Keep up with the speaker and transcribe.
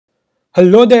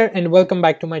Hello there and welcome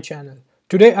back to my channel.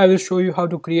 Today I will show you how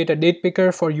to create a date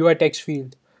picker for UI text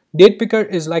field. Date picker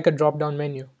is like a drop-down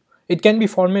menu. It can be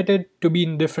formatted to be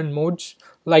in different modes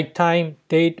like time,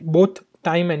 date, both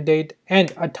time and date,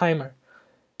 and a timer.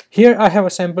 Here I have a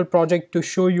sample project to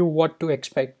show you what to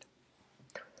expect.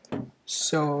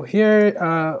 So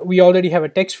here we already have a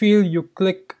text field. You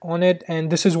click on it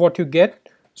and this is what you get.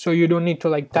 So you don't need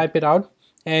to type it out,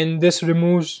 and this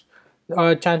removes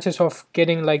chances of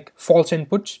getting false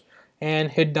inputs,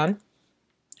 and hit done.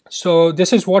 So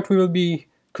this is what we will be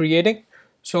creating.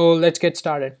 So let's get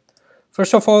started.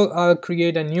 First of all, I'll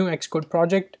create a new Xcode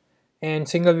project and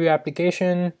single view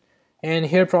application, and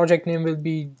here project name will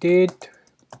be date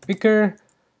picker,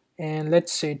 and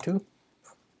let's say to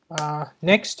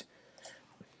next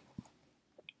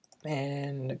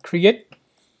and create.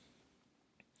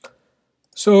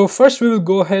 So first we will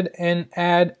go ahead and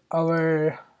add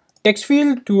our text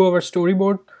field to our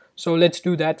storyboard. So let's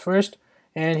do that first,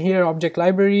 and here object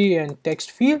library and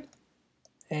text field,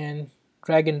 and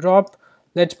drag and drop.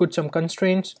 Let's put some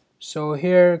constraints. So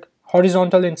here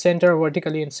horizontal in center,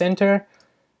 vertically in center,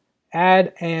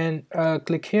 add, and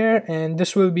click here, and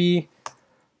this will be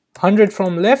 100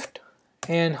 from left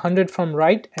and 100 from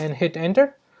right, and hit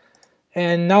enter.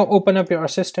 And now open up your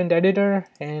assistant editor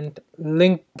and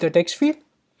link the text field.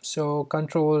 So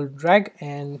control drag,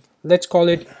 and let's call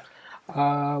it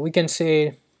we can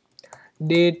say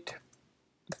date,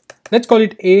 let's call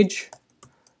it age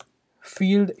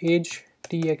field, age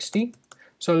txt.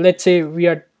 So let's say we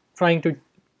are trying to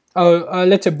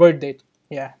let's say birth date.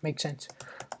 Yeah, makes sense.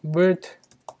 Birth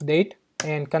date,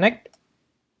 and connect,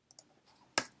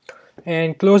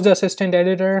 and close the assistant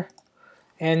editor.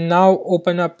 And now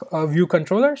open up a view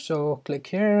controller. So click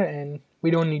here, and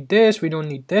we don't need this, we don't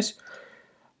need this.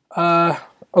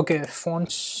 Okay,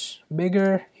 fonts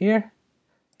bigger here,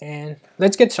 and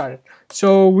let's get started.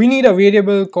 So we need a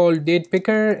variable called date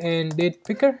picker and date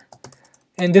picker,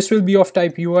 and this will be of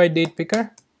type UI date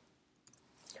picker.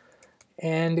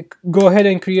 And go ahead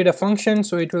and create a function.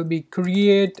 So it will be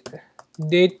create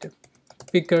date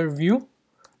picker view.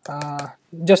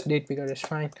 Just date picker is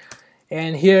fine.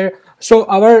 And here, so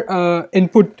our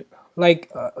input,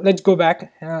 let's go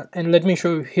back and let me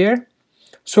show you here.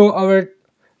 So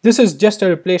this is just a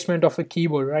replacement of a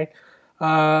keyboard, right?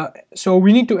 So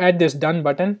we need to add this done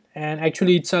button, and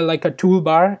actually it's like a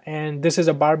toolbar, and this is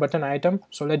a bar button item.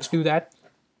 So let's do that.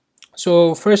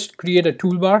 So first create a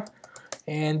toolbar,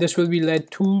 and this will be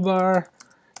let toolbar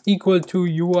equal to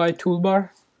UI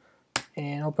toolbar,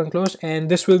 and open close, and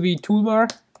this will be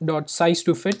toolbar dot size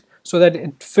to fit, so that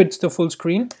it fits the full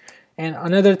screen. And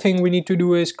another thing we need to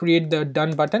do is create the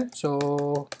done button.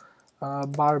 So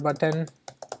bar button,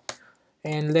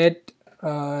 and let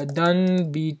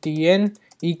done btn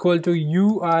equal to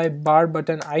UI bar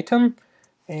button item,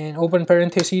 and open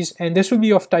parentheses, and this will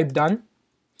be of type done,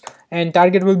 and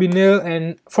target will be nil.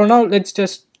 And for now let's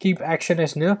just keep action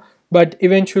as nil, but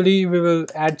eventually we will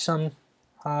add some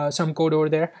code over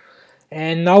there.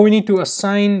 And now we need to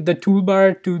assign the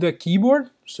toolbar to the keyboard.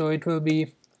 So it will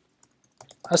be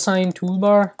assign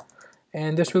toolbar,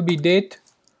 and this will be date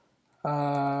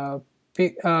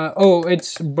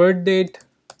it's birth date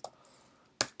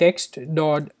text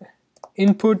dot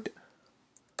input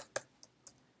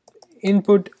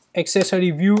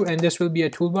accessory view, and this will be a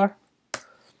toolbar.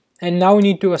 And now we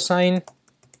need to assign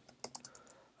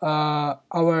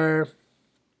our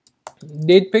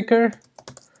date picker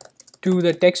to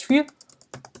the text field,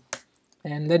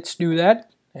 and let's do that.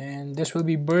 And this will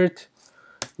be birth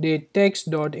date text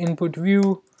dot input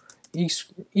view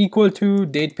equal to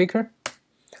date picker,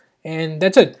 and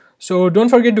that's it. So don't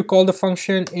forget to call the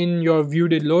function in your view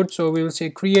did load. So we will say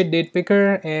create date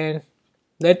picker, and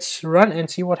let's run and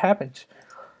see what happens.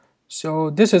 So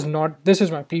this is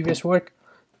my previous work.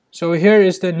 So here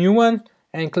is the new one,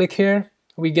 and click here,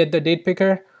 we get the date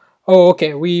picker. Oh,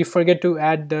 okay, we forget to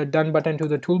add the done button to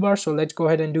the toolbar, so let's go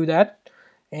ahead and do that.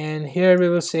 And here we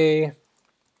will say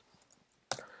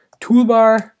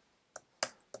toolbar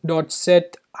dot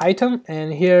set item,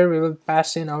 and here we will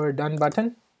pass in our done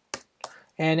button,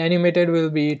 and animated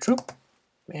will be true.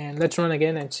 And let's run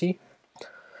again and see.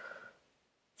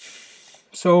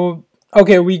 So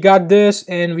okay, we got this,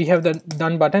 and we have the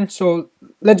done button. So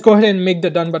let's go ahead and make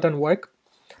the done button work,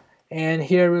 and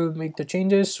here we'll make the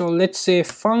changes. So let's say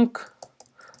func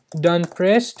done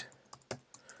pressed,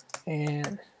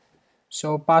 and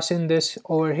so pass in this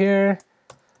over here,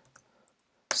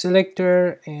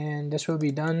 selector, and this will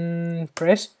be done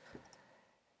pressed.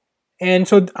 And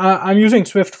so I'm using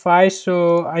Swift 5,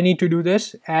 so I need to do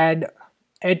this, add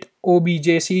at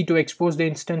objc to expose the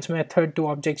instance method to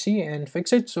Object-C and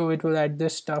fix it. So it will add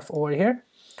this stuff over here.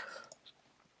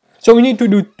 So we need to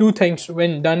do two things.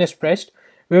 When done is pressed,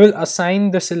 we will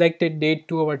assign the selected date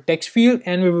to our text field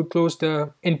and we will close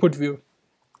the input view.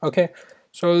 Okay,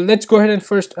 so let's go ahead and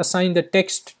first assign the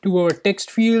text to our text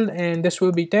field, and this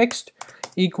will be text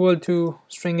equal to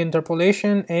string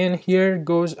interpolation, and here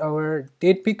goes our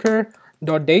date picker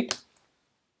dot date,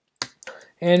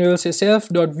 and we will say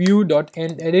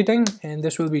self.view.end editing, and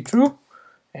this will be true,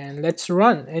 and let's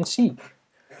run and see.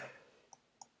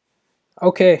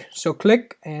 Okay, so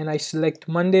click and I select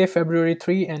Monday, February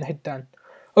 3 and hit done.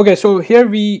 Okay, so here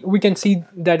we can see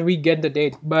that we get the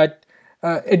date, but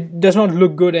it does not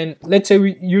look good. And let's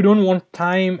say you don't want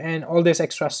time and all this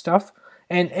extra stuff,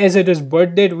 and as it is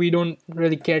birth date, we don't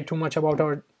really care too much about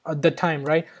our the time,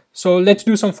 right? So let's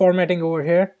do some formatting over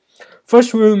here.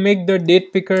 First, we will make the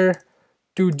date picker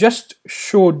to just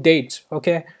show dates.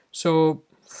 Okay, so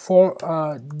for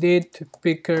date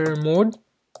picker mode,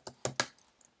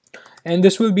 and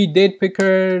this will be date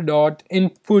picker dot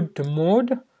input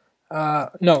mode.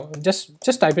 No,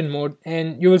 just type in mode,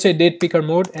 and you will say date picker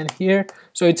mode, and here,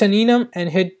 so it's an enum, and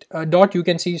hit dot, you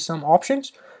can see some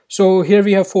options. So here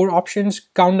we have 4 options: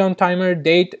 countdown timer,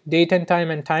 date and time,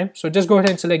 and time. So just go ahead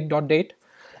and select dot date,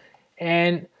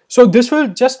 and so this will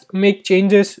just make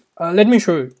changes. Let me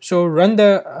show you. So run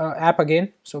the app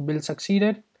again. So build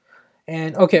succeeded,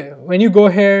 and okay, when you go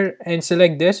here and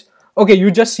select this, okay,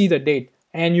 you just see the date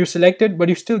and you select it, but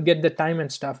you still get the time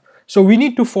and stuff. So we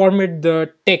need to format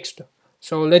the text.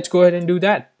 So let's go ahead and do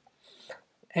that.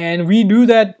 And we do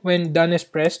that when done is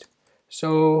pressed.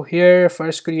 So here,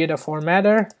 first create a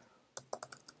formatter.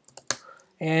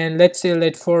 And let's say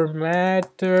let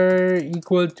formatter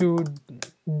equal to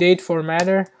date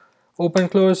formatter, open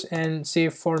close, and say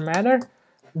formatter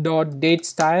dot date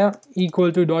style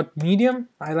equal to dot medium.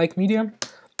 I like medium.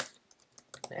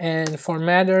 And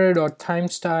formatter dot time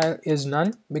style is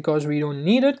none because we don't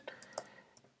need it.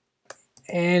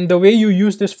 And the way you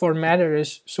use this formatter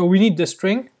is, so we need the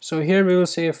string. So here we will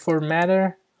say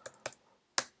formatter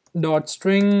dot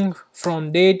string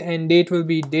from date, and date will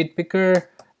be date picker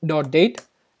dot date,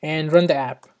 and run the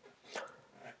app.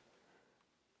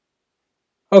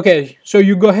 Okay, so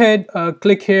you go ahead,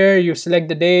 click here, you select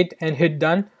the date and hit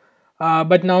done.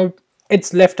 But now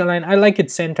it's left aligned. I like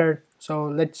it centered. So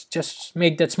let's just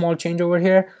make that small change over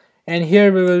here, and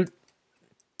here we will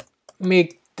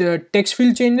make the text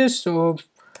field changes. So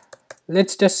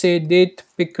let's just say date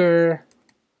picker,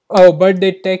 oh,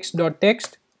 birthday text dot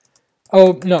text,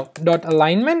 oh no, dot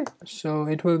alignment. So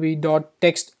it will be dot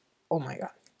text, oh my god,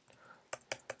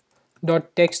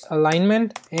 dot text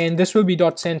alignment, and this will be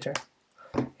dot center,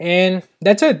 and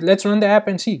that's it. Let's run the app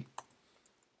and see.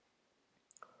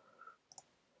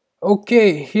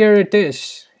 Okay, here it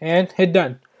is, and hit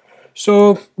done.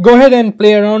 So go ahead and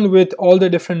play around with all the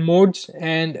different modes,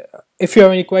 and if you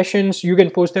have any questions, you can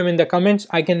post them in the comments.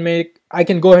 I can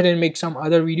go ahead and make some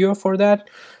other video for that.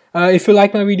 If you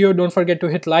like my video, don't forget to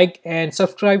hit like and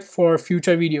subscribe for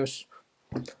future videos.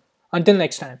 Until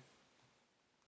next time.